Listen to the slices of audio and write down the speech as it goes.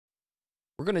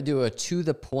We're going to do a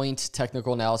to-the-point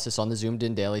technical analysis on the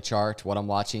zoomed-in daily chart, what I'm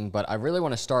watching, but I really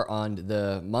want to start on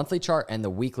the monthly chart and the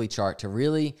weekly chart to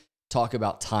really talk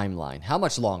about timeline. How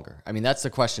much longer? I mean, that's the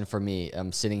question for me.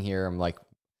 I'm sitting here, I'm like,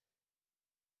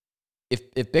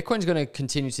 if Bitcoin's going to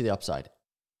continue to the upside,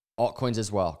 altcoins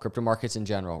as well, crypto markets in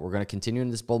general, we're going to continue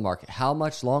in this bull market, how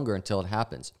much longer until it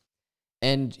happens?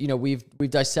 And, you know, we've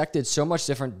dissected so much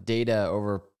different data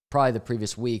over probably the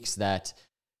previous weeks that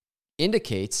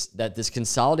indicates that this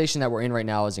consolidation that we're in right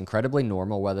now is incredibly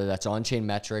normal, whether that's on-chain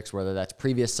metrics, whether that's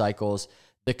previous cycles.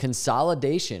 The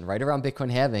consolidation right around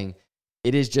Bitcoin halving,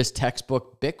 it is just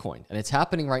textbook Bitcoin, and it's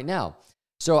happening right now.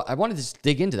 So I wanted to just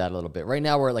dig into that a little bit. Right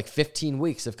now, we're at like 15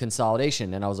 weeks of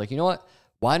consolidation, and I was like, you know what?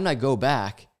 Why didn't I go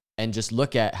back and just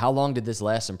look at how long did this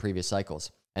last in previous cycles?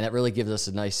 And that really gives us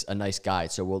a nice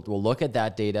guide. So we'll look at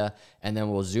that data, and then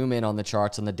we'll zoom in on the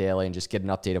charts on the daily and just get an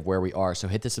update of where we are. So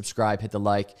hit the subscribe, hit the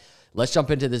like. Let's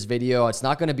jump into this video. It's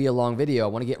not going to be a long video. I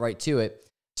want to get right to it.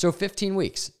 So 15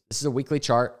 weeks. This is a weekly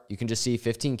chart. You can just see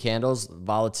 15 candles,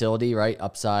 volatility, right?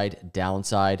 Upside,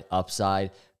 downside,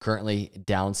 upside, currently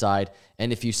downside.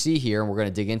 And if you see here, and we're going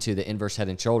to dig into the inverse head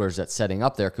and shoulders that's setting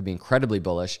up there, could be incredibly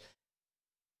bullish.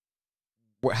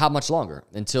 How much longer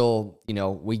until, you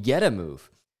know, we get a move?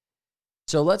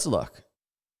 So let's look.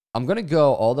 I'm going to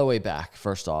go all the way back,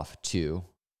 first off, to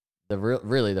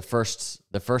the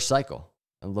first cycle.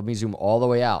 And let me zoom all the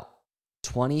way out.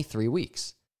 23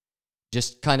 weeks.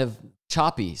 Just kind of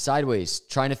choppy, sideways,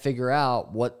 trying to figure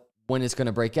out when it's going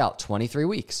to break out. 23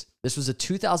 weeks. This was a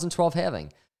 2012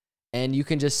 halving. And you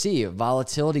can just see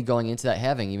volatility going into that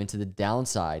halving, even to the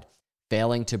downside,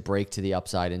 failing to break to the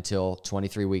upside until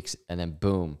 23 weeks, and then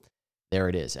boom, there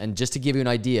it is. And just to give you an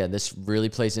idea, this really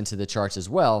plays into the charts as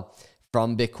well.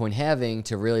 From Bitcoin halving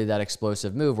to really that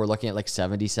explosive move, we're looking at like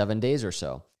 77 days or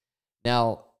so.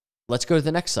 Now, let's go to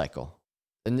the next cycle.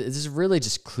 And this is really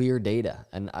just clear data.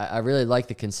 And I really like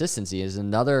the consistency. It's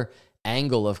another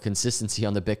angle of consistency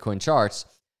on the Bitcoin charts.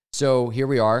 So here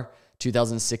we are,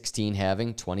 2016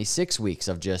 halving, 26 weeks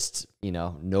of just, you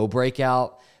know, no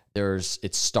breakout.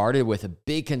 It started with a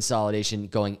big consolidation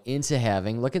going into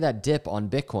halving. Look at that dip on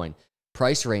Bitcoin.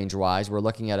 Price range wise, we're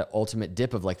looking at an ultimate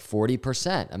dip of like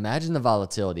 40%. Imagine the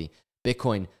volatility.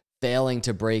 Bitcoin failing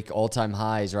to break all-time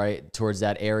highs, right? Towards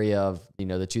that area of, you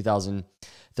know, the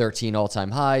 2013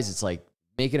 all-time highs. It's like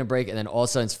making a break, and then all of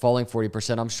a sudden it's falling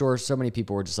 40%. I'm sure so many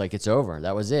people were just like, it's over.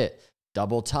 That was it.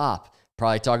 Double top.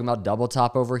 Probably talking about double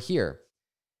top over here.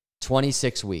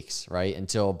 26 weeks, right?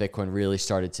 Until Bitcoin really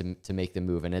started to make the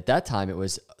move. And at that time, it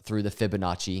was through the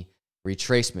Fibonacci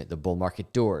retracement, the bull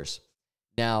market doors.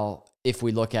 Now, if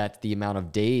we look at the amount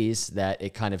of days that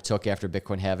it kind of took after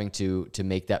Bitcoin halving to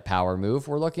make that power move,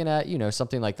 we're looking at, you know,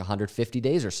 something like 150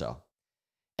 days or so.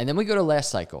 And then we go to last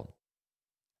cycle.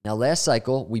 Now, last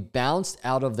cycle, we bounced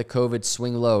out of the COVID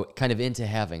swing low kind of into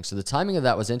halving. So the timing of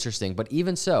that was interesting. But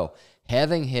even so,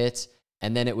 halving hit,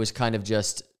 and then it was kind of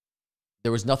just,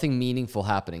 there was nothing meaningful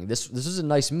happening. This was a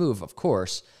nice move, of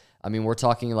course. I mean, we're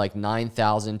talking like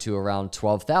 9,000 to around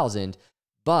 12,000.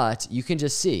 But you can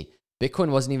just see,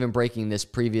 Bitcoin wasn't even breaking this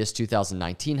previous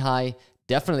 2019 high,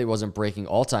 definitely wasn't breaking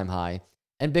all-time high,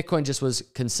 and Bitcoin just was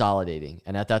consolidating,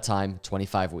 and at that time,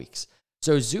 25 weeks.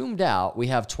 So zoomed out, we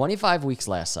have 25 weeks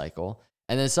last cycle,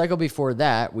 and then the cycle before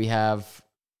that, we have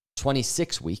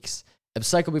 26 weeks. The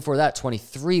cycle before that,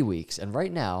 23 weeks, and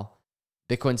right now,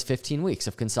 Bitcoin's 15 weeks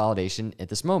of consolidation at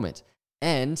this moment.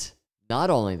 And not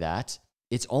only that,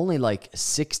 it's only like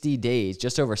 60 days,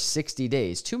 just over 60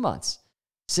 days, 2 months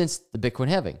since the Bitcoin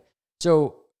halving.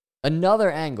 So another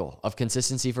angle of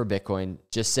consistency for Bitcoin,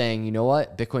 just saying, you know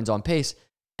what, Bitcoin's on pace,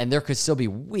 and there could still be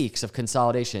weeks of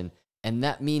consolidation, and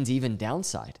that means even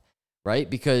downside, right?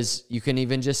 Because you can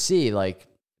even just see, like,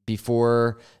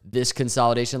 before this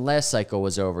consolidation last cycle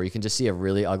was over, you can just see a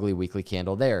really ugly weekly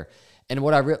candle there. And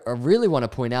what I really want to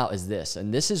point out is this,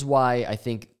 and this is why I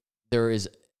think there is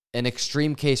an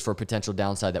extreme case for potential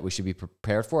downside that we should be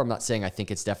prepared for. I'm not saying I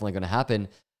think it's definitely going to happen,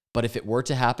 but if it were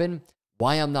to happen,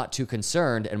 why I'm not too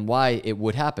concerned and why it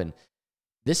would happen.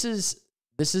 This is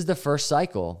the first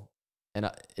cycle, and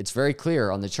it's very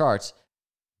clear on the charts.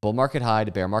 Bull market high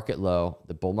to bear market low,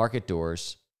 the bull market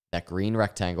doors, that green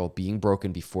rectangle being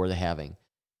broken before the halving.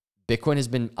 Bitcoin has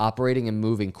been operating and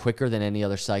moving quicker than any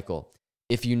other cycle.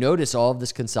 If you notice all of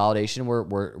this consolidation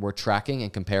we're tracking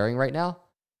and comparing right now,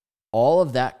 all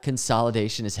of that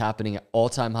consolidation is happening at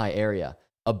all-time high area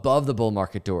above the bull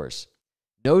market doors.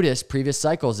 Notice previous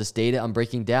cycles, this data I'm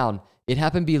breaking down, it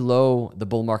happened below the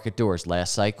bull market doors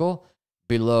last cycle,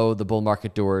 below the bull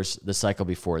market doors the cycle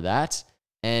before that.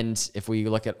 And if we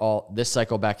look at all this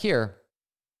cycle back here,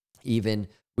 even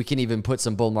we can even put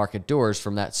some bull market doors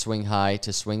from that swing high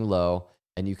to swing low,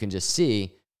 and you can just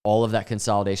see all of that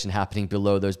consolidation happening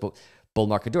below those bull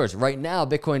market doors. Right now,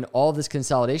 Bitcoin, all this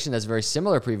consolidation that's very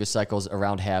similar to previous cycles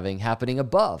around halving happening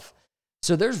above.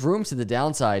 So there's room to the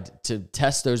downside to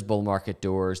test those bull market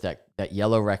doors, that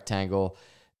yellow rectangle,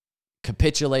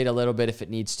 capitulate a little bit if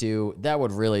it needs to. That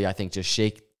would really, I think, just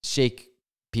shake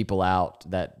people out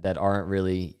that aren't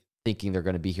really thinking they're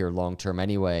going to be here long term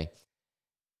anyway.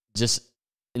 Just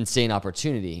insane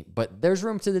opportunity, but there's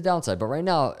room to the downside. But right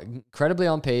now, incredibly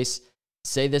on pace.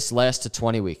 Say this lasts to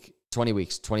 20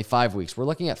 weeks, 25 weeks. We're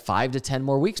looking at 5 to 10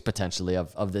 more weeks potentially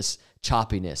of this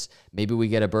choppiness. Maybe we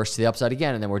get a burst to the upside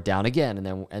again, and then we're down again,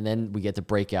 and then we get the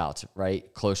breakout,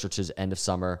 right? Closer to the end of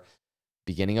summer,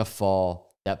 beginning of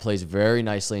fall. That plays very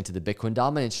nicely into the Bitcoin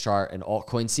dominance chart and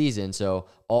altcoin season. So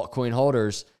altcoin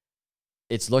holders,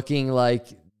 it's looking like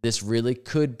this really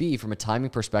could be, from a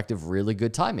timing perspective, really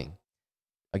good timing.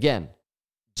 Again,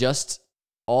 just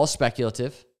all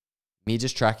speculative. Me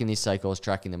just tracking these cycles,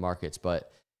 tracking the markets, but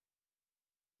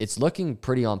it's looking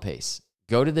pretty on pace.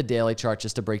 Go to the daily chart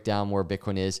just to break down where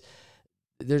Bitcoin is.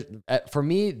 For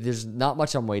me, there's not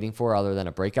much I'm waiting for other than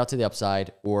a breakout to the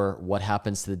upside or what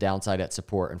happens to the downside at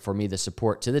support. And for me, the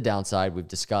support to the downside we've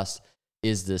discussed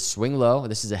is the swing low.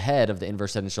 This is ahead of the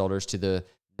inverse head and shoulders to the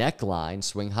neckline,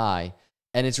 swing high.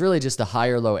 And it's really just a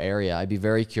higher low area. I'd be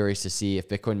very curious to see if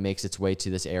Bitcoin makes its way to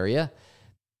this area,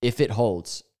 if it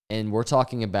holds. And we're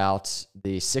talking about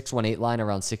the 618 line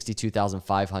around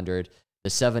 62,500, the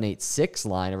 786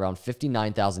 line around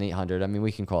 59,800. I mean,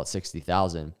 we can call it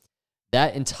 60,000.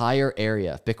 That entire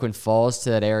area, if Bitcoin falls to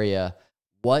that area,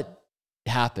 what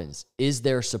happens? Is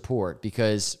there support?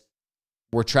 Because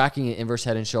we're tracking an inverse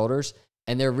head and shoulders,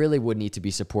 and there really would need to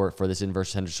be support for this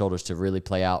inverse head and shoulders to really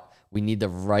play out. We need the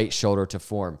right shoulder to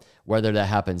form. Whether that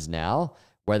happens now,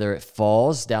 whether it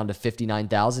falls down to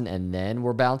 59,000 and then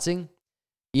we're bouncing,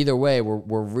 either way,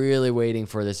 we're really waiting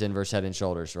for this inverse head and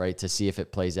shoulders, right, to see if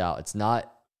it plays out. It's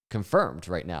not confirmed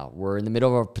right now. We're in the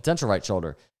middle of a potential right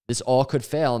shoulder. This all could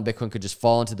fail, and Bitcoin could just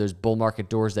fall into those bull market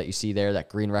doors that you see there, that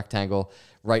green rectangle,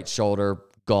 right shoulder,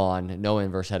 gone, no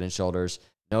inverse head and shoulders,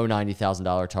 no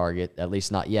 $90,000 target, at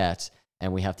least not yet,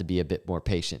 and we have to be a bit more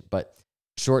patient. But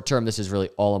short term, this is really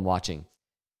all I'm watching.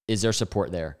 Is there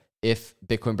support there? If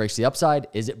Bitcoin breaks the upside,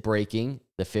 is it breaking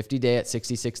the 50-day at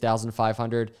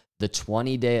 66,500, the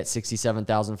 20-day at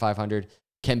 67,500?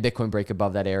 Can Bitcoin break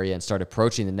above that area and start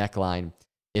approaching the neckline?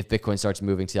 If Bitcoin starts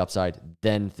moving to the upside,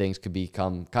 then things could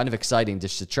become kind of exciting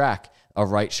just to track a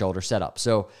right shoulder setup.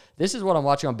 So this is what I'm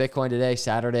watching on Bitcoin today,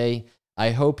 Saturday.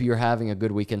 I hope you're having a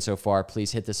good weekend so far.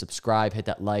 Please hit the subscribe, hit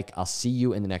that like. I'll see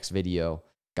you in the next video.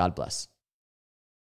 God bless.